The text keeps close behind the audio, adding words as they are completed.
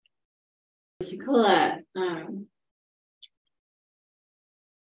Sakula,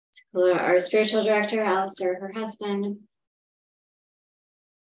 our spiritual director, Alistair, her husband,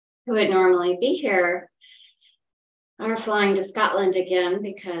 who would normally be here, are flying to Scotland again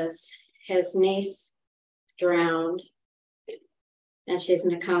because his niece drowned and she's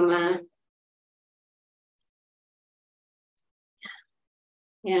in a coma.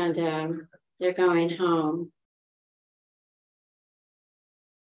 And they're going home.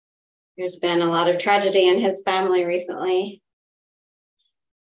 There's been a lot of tragedy in his family recently.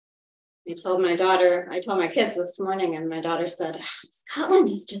 I told my kids this morning, and my daughter said, Scotland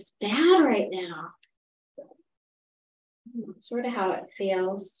is just bad right now. That's sort of how it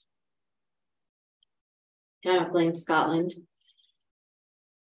feels. I don't blame Scotland.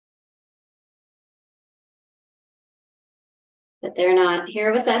 But they're not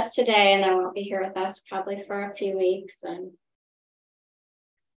here with us today, and they won't be here with us probably for a few weeks. And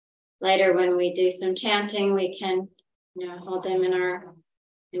later, when we do some chanting, we can, hold them in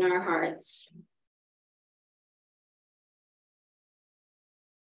our hearts.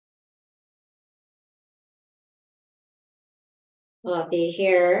 We'll be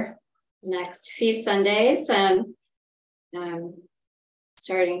here next few Sundays, and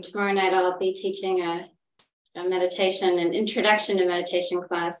starting tomorrow night, I'll be teaching a meditation, an introduction to meditation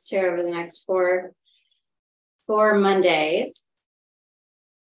class too over the next four Mondays.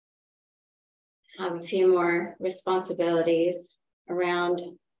 Have a few more responsibilities around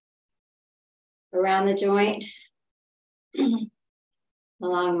the joint,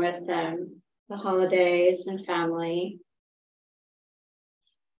 along with the holidays and family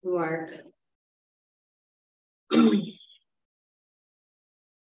and work.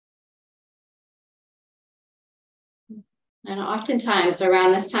 And oftentimes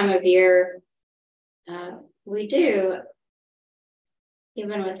around this time of year, we do,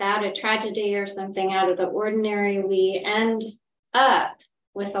 even without a tragedy or something out of the ordinary, we end up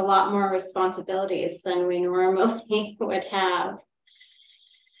with a lot more responsibilities than we normally would have.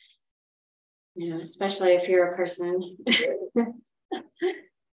 Especially if you're a person,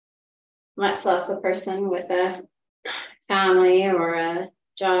 much less a person with a family or a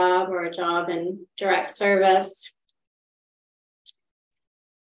job in direct service.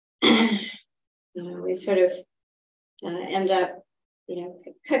 We sort of end up,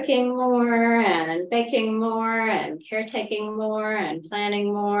 cooking more and baking more and caretaking more and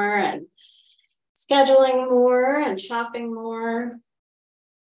planning more and scheduling more and shopping more,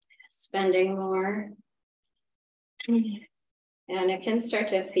 spending more. And it can start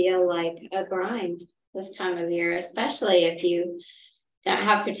to feel like a grind this time of year, especially if you don't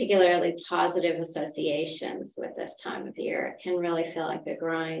have particularly positive associations with this time of year. It can really feel like a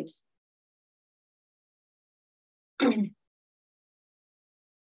grind.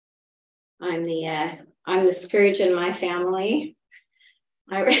 I'm the Scrooge in my family.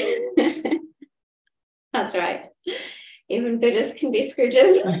 That's right. Even Buddhists can be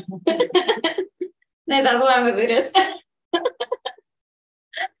Scrooges. That's why I'm a Buddhist.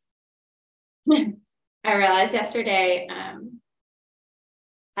 I realized yesterday,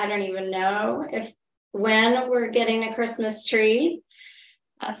 I don't even know when we're getting a Christmas tree.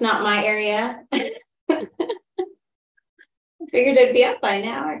 That's not my area. I figured it'd be up by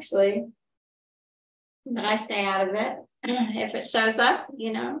now, actually. But I stay out of it. If it shows up,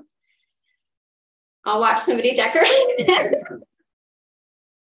 I'll watch somebody decorate it.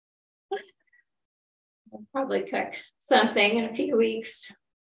 I'll probably cook something in a few weeks.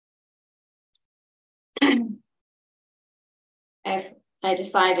 I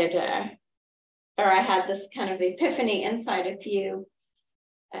decided, or I had this kind of epiphany inside a few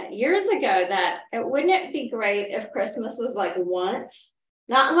years ago that wouldn't it be great if Christmas was like once,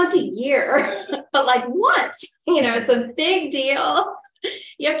 not once a year, but like once, it's a big deal.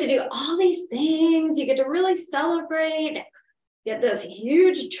 You have to do all these things. You get to really celebrate, get this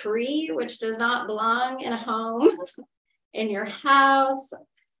huge tree, which does not belong in a home, in your house,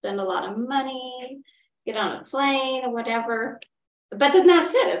 spend a lot of money, get on a plane or whatever. But then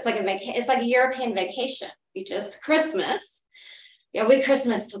that's it. It's like it's like a European vacation. You just Christmas. We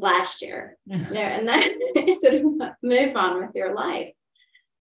Christmased last year, and then you sort of move on with your life.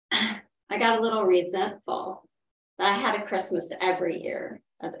 I got a little resentful that I had a Christmas every year.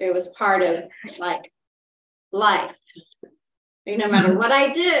 It was part of like life. No matter what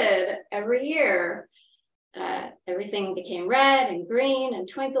I did every year, everything became red and green and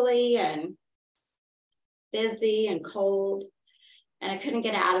twinkly and busy and cold, and I couldn't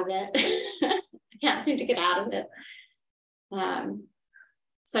get out of it. I can't seem to get out of it.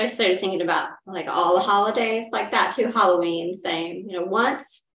 So I started thinking about like all the holidays like that too. Halloween, same,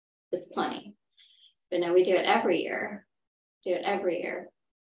 once is plenty. But no, we do it every year. Do it every year.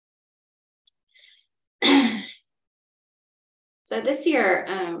 So this year,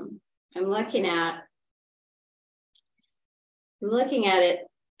 I'm looking at it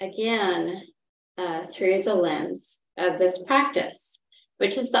again through the lens of this practice,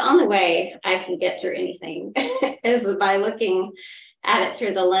 which is the only way I can get through anything is by looking at it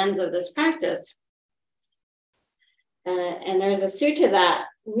through the lens of this practice. And there's a sutta that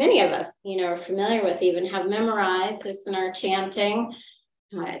many of us, are familiar with, even have memorized. It's in our chanting.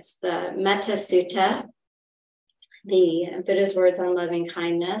 It's the Metta Sutta, the Buddha's words on loving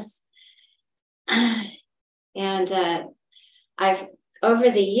kindness. And I've, over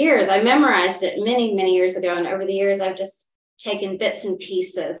the years, I memorized it many, many years ago. And over the years, I've just taken bits and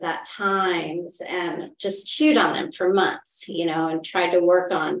pieces at times and just chewed on them for months, and tried to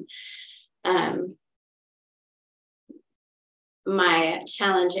work on my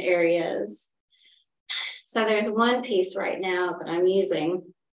challenge areas. So there's one piece right now that I'm using.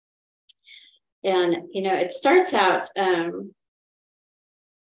 And, it starts out,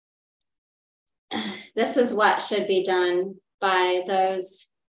 this is what should be done by those,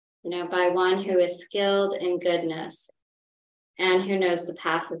 by one who is skilled in goodness and who knows the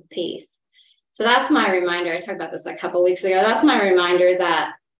path of peace. So that's my reminder. I talked about this a couple of weeks ago. That's my reminder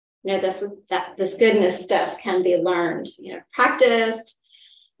that, this goodness stuff can be learned, practiced,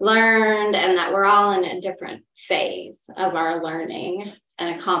 learned, and that we're all in a different phase of our learning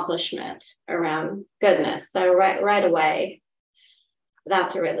and accomplishment around goodness. So right away,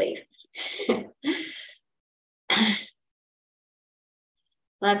 that's a relief.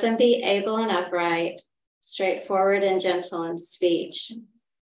 Let them be able and upright, straightforward and gentle in speech.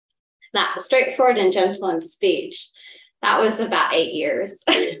 That straightforward and gentle in speech, that was about 8 years.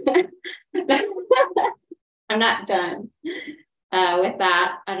 I'm not done with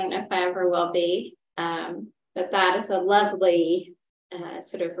that. I don't know if I ever will be, but that is a lovely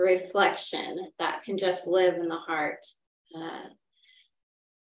sort of reflection that can just live in the heart.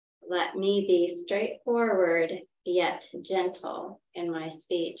 Let me be straightforward yet gentle in my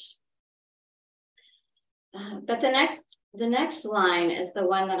speech. But the next line is the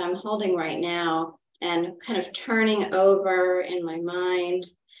one that I'm holding right now and kind of turning over in my mind.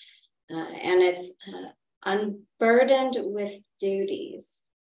 And it's unburdened with duties.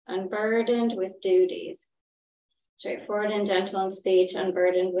 Unburdened with duties. Straightforward and gentle in speech,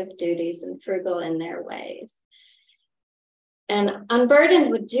 unburdened with duties, and frugal in their ways. And unburdened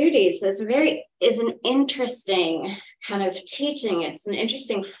with duties is an interesting kind of teaching. It's an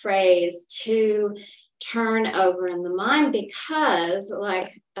interesting phrase to turn over in the mind because,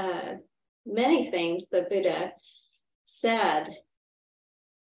 like many things the Buddha said,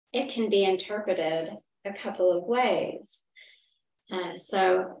 it can be interpreted a couple of ways.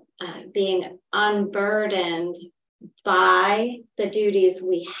 So being unburdened by the duties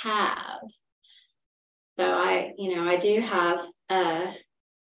we have. So I do have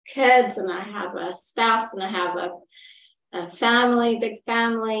kids, and I have a spouse, and I have a family, big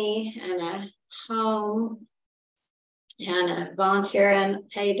family, and a home, and a volunteer and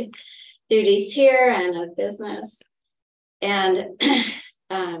paid duties here, and a business. And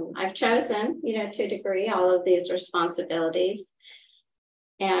I've chosen, to a degree, all of these responsibilities.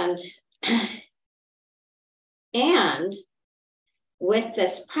 And with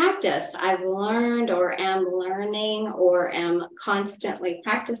this practice, I've learned or am learning or am constantly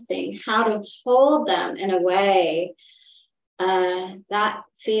practicing how to hold them in a way that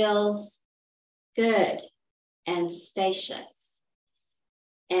feels good and spacious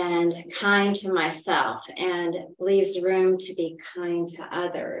and kind to myself and leaves room to be kind to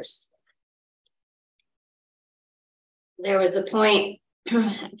others. There was a point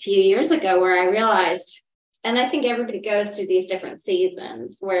a few years ago where I realized, and I think everybody goes through these different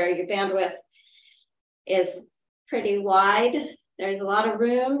seasons where your bandwidth is pretty wide. There's a lot of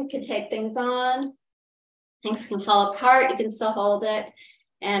room. You can take things on. Things can fall apart. You can still hold it.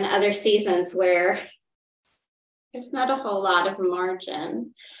 And other seasons where there's not a whole lot of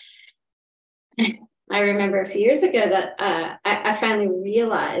margin. I remember a few years ago that I finally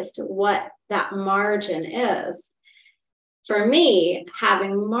realized what that margin is. For me,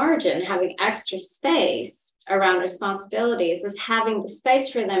 having margin, having extra space around responsibilities is having the space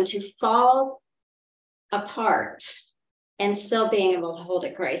for them to fall apart and still being able to hold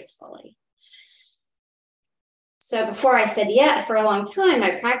it gracefully. So before I said yes, for a long time,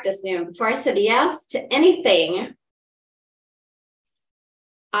 I practiced, before I said yes to anything,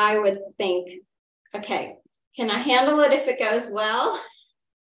 I would think, okay, can I handle it if it goes well?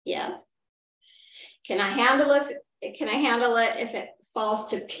 Yes. Can I handle it if it falls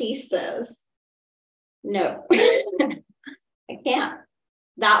to pieces. No, I can't.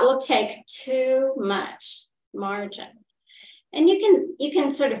 That will take too much margin. And you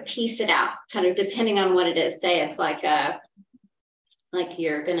can sort of piece it out, kind of depending on what it is. Say it's like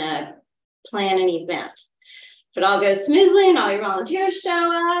you're gonna plan an event. If it all goes smoothly and all your volunteers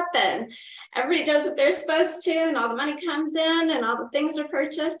show up and everybody does what they're supposed to and all the money comes in and all the things are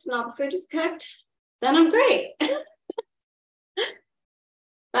purchased and all the food is cooked, then I'm great.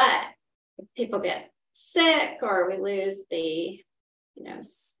 But if people get sick or we lose the,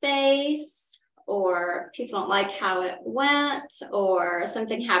 space, or people don't like how it went, or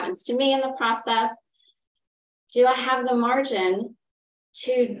something happens to me in the process, do I have the margin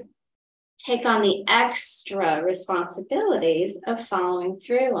to take on the extra responsibilities of following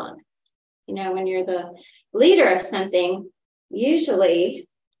through on it? When you're the leader of something, usually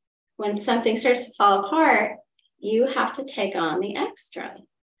when something starts to fall apart, you have to take on the extra.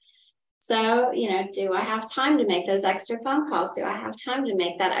 So, do I have time to make those extra phone calls? Do I have time to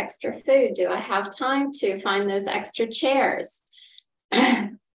make that extra food? Do I have time to find those extra chairs?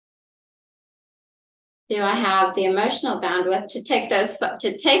 Do I have the emotional bandwidth to take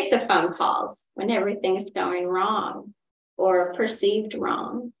the phone calls when everything's going wrong or perceived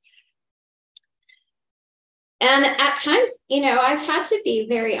wrong? And at times, I've had to be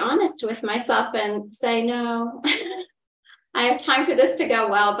very honest with myself and say, no, I have time for this to go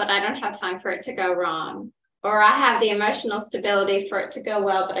well, but I don't have time for it to go wrong. Or I have the emotional stability for it to go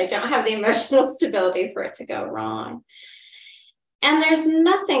well, but I don't have the emotional stability for it to go wrong. And there's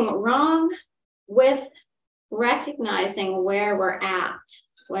nothing wrong with recognizing where we're at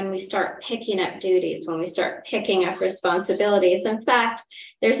when we start picking up duties, when we start picking up responsibilities. In fact,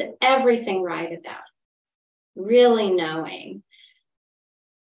 there's everything right about it. Really knowing,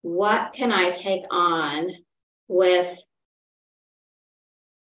 what can I take on with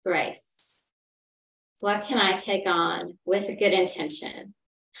grace? What can I take on with a good intention,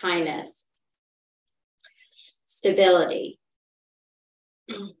 kindness, stability?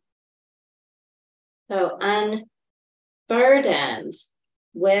 So unburdened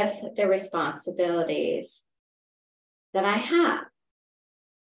with the responsibilities that I have.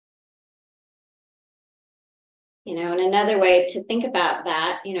 And another way to think about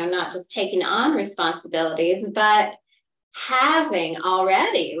that, not just taking on responsibilities, but having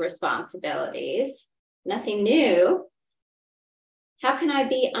already responsibilities, nothing new. How can I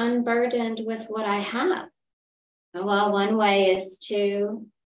be unburdened with what I have? Well, one way is to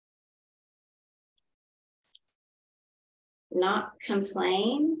not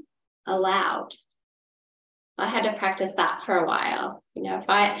complain aloud. I had to practice that for a while. If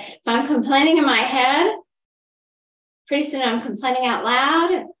I'm complaining in my head, pretty soon I'm complaining out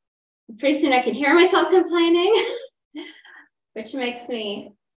loud. Pretty soon I can hear myself complaining, which makes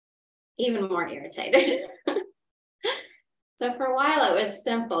me even more irritated. So for a while it was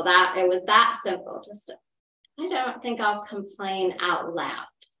simple. It was that simple. Just, I don't think I'll complain out loud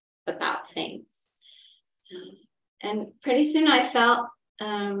about things. And pretty soon I felt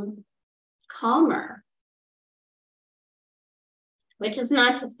calmer, which is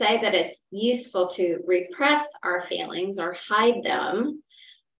not to say that it's useful to repress our feelings or hide them.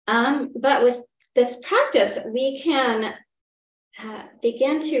 But with this practice, we can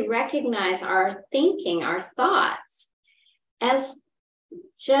begin to recognize our thinking, our thoughts, as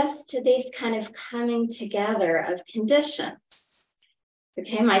just these kind of coming together of conditions.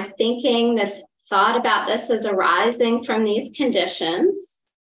 Okay, my thinking, this thought about this is arising from these conditions.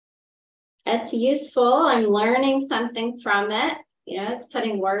 It's useful. I'm learning something from it. It's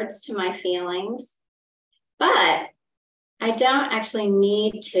putting words to my feelings. But I don't actually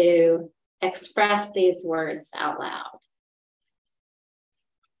need to express these words out loud.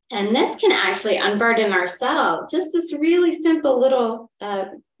 And this can actually unburden ourselves. Just this really simple little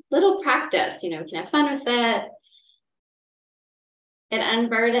practice. We can have fun with it. It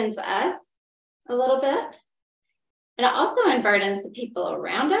unburdens us a little bit. It also unburdens the people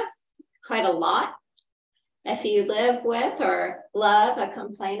around us quite a lot. If you live with or love a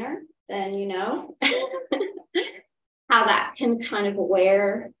complainer, then you know how that can kind of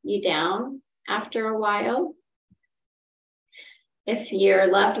wear you down after a while. If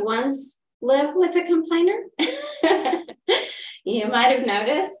your loved ones live with a complainer, you might have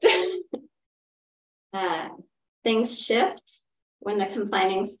noticed things shift when the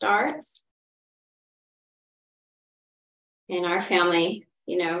complaining starts. In our family,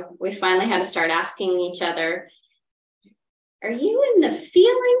 we finally had to start asking each other, are you in the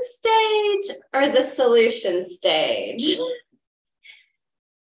feeling stage or the solution stage?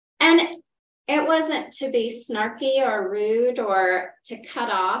 And it wasn't to be snarky or rude or to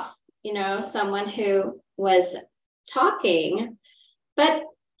cut off, someone who was talking, but,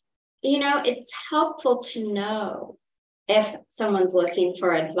 it's helpful to know if someone's looking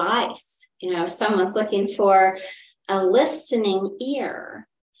for advice, if someone's looking for a listening ear.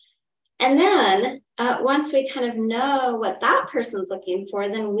 And then once we kind of know what that person's looking for,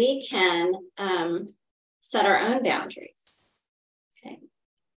 then we can set our own boundaries. Okay.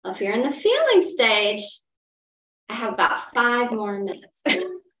 Well, if you're in the feeling stage, I have about 5 more minutes.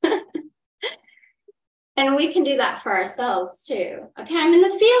 And we can do that for ourselves too. Okay, I'm in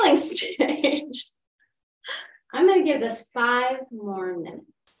the feeling stage. I'm going to give this 5 more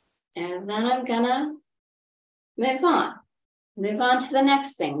minutes. And then I'm going to move on to the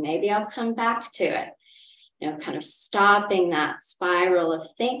next thing. Maybe I'll come back to it. Kind of stopping that spiral of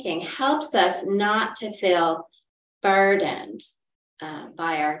thinking helps us not to feel burdened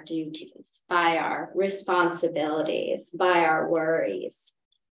by our duties, by our responsibilities, by our worries.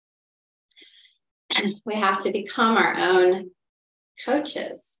 We have to become our own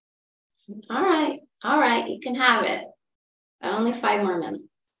coaches. All right, you can have it. Only 5 more minutes.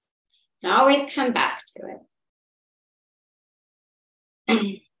 And always come back to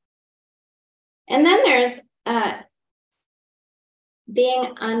it. And then there's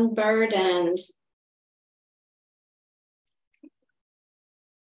being unburdened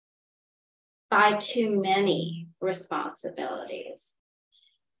by too many responsibilities.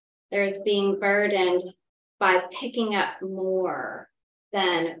 There's being burdened by picking up more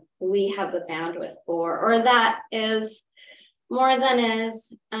than we have the bandwidth for, or that is more than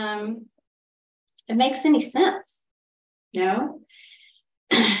is, it makes any sense,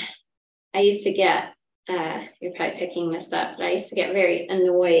 I used to get, you're probably picking this up, but I used to get very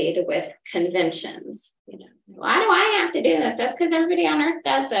annoyed with conventions. Why do I have to do this? Just because everybody on earth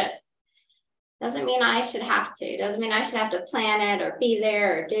does it doesn't mean I should have to. Doesn't mean I should have to plan it or be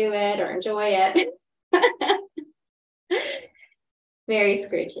there or do it or enjoy it. Very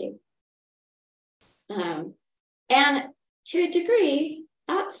Scroogey. And to a degree,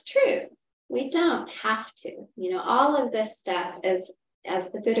 that's true. We don't have to. All of this stuff is, as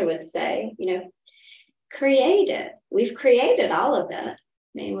the Buddha would say, created. We've created all of it.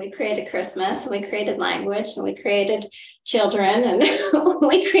 We created Christmas, and we created language, and we created children, and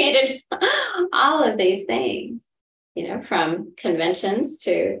we created all of these things, from conventions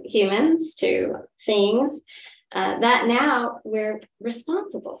to humans to things that now we're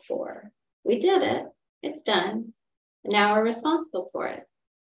responsible for. We did it. It's done. And now we're responsible for it.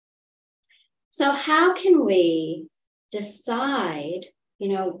 So how can we decide,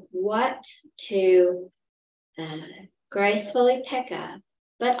 what to gracefully pick up,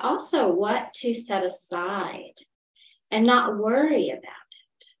 but also what to set aside and not worry about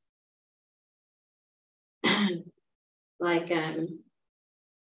it? Like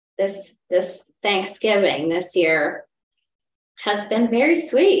this Thanksgiving this year has been very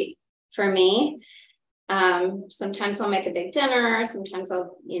sweet for me. Sometimes I'll make a big dinner. Sometimes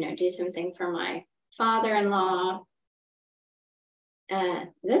I'll, do something for my father-in-law.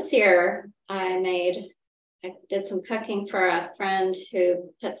 This year I did some cooking for a friend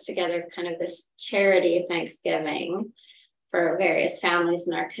who puts together kind of this charity Thanksgiving for various families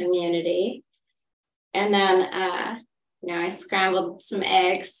in our community. And then, I scrambled some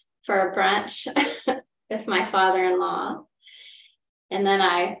eggs for a brunch with my father-in-law. And then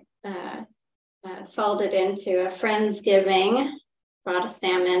I folded into a Friendsgiving, brought a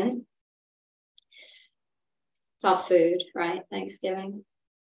salmon. It's all food, right? Thanksgiving.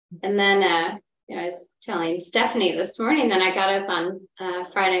 And then, I was telling Stephanie this morning, then I got up on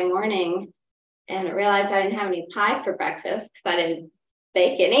Friday morning and realized I didn't have any pie for breakfast because I didn't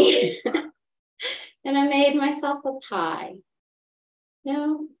bake any. And I made myself a pie.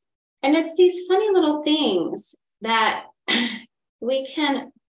 And it's these funny little things that we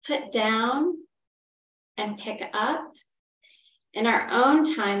can put down and pick up in our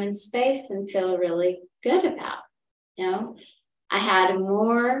own time and space and feel really good about. I had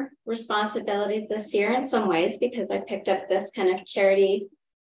more responsibilities this year in some ways because I picked up this kind of charity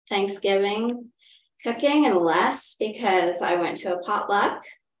Thanksgiving cooking, and less because I went to a potluck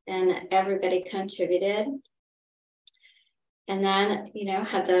and everybody contributed. And then,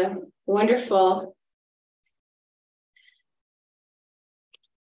 had the wonderful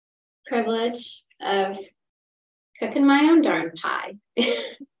privilege of cooking my own darn pie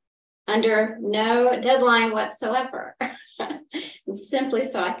under no deadline whatsoever, simply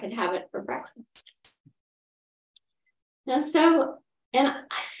so I could have it for breakfast. And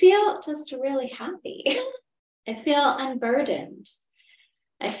I feel just really happy. I feel unburdened.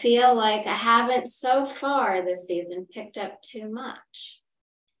 I feel like I haven't so far this season picked up too much.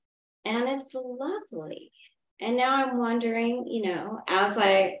 And it's lovely. And now I'm wondering, as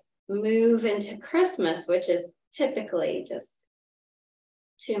I move into Christmas, which is typically just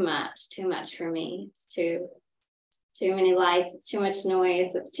too much for me. It's too many lights, it's too much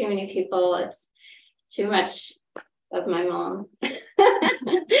noise, it's too many people, it's too much of my mom.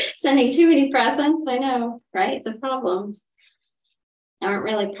 Sending too many presents, I know, right? The problems aren't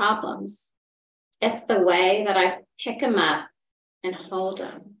really problems. It's the way that I pick them up and hold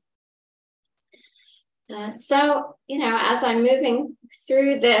them. So, as I'm moving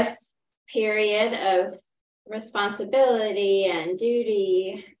through this period of responsibility and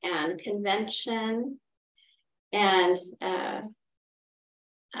duty and convention and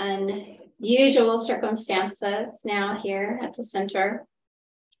unusual circumstances now here at the center,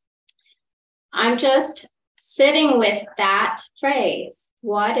 I'm just sitting with that phrase.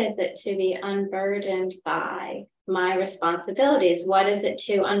 What is it to be unburdened by my responsibilities? What is it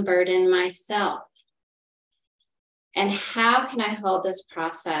to unburden myself? And how can I hold this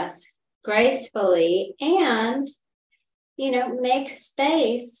process gracefully and, make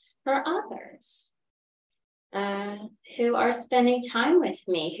space for others who are spending time with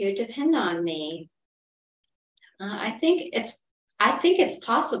me, who depend on me? I think it's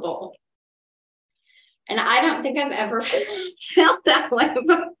possible. And I don't think I've ever felt that way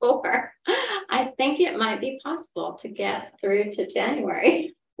before. I think it might be possible to get through to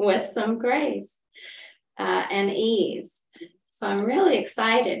January with some grace and ease. So I'm really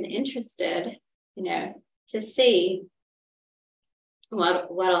excited and interested, to see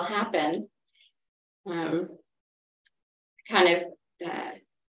what'll happen. Kind of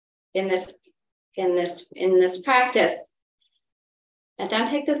in this practice. And don't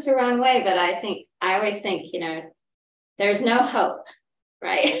take this the wrong way, but I always think, there's no hope,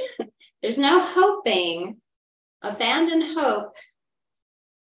 right? There's no hoping. Abandon hope.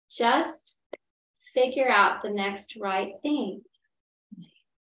 Just figure out the next right thing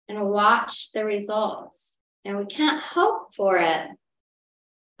and watch the results. And we can't hope for it,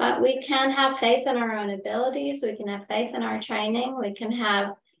 but we can have faith in our own abilities. We can have faith in our training. We can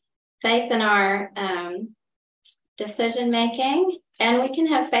have faith in our decision making, and we can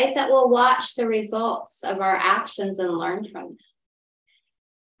have faith that we'll watch the results of our actions and learn from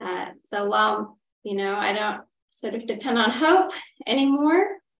them. So while, I don't sort of depend on hope anymore,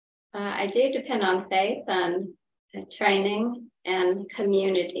 I do depend on faith and training and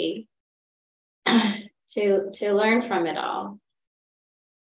community to learn from it all.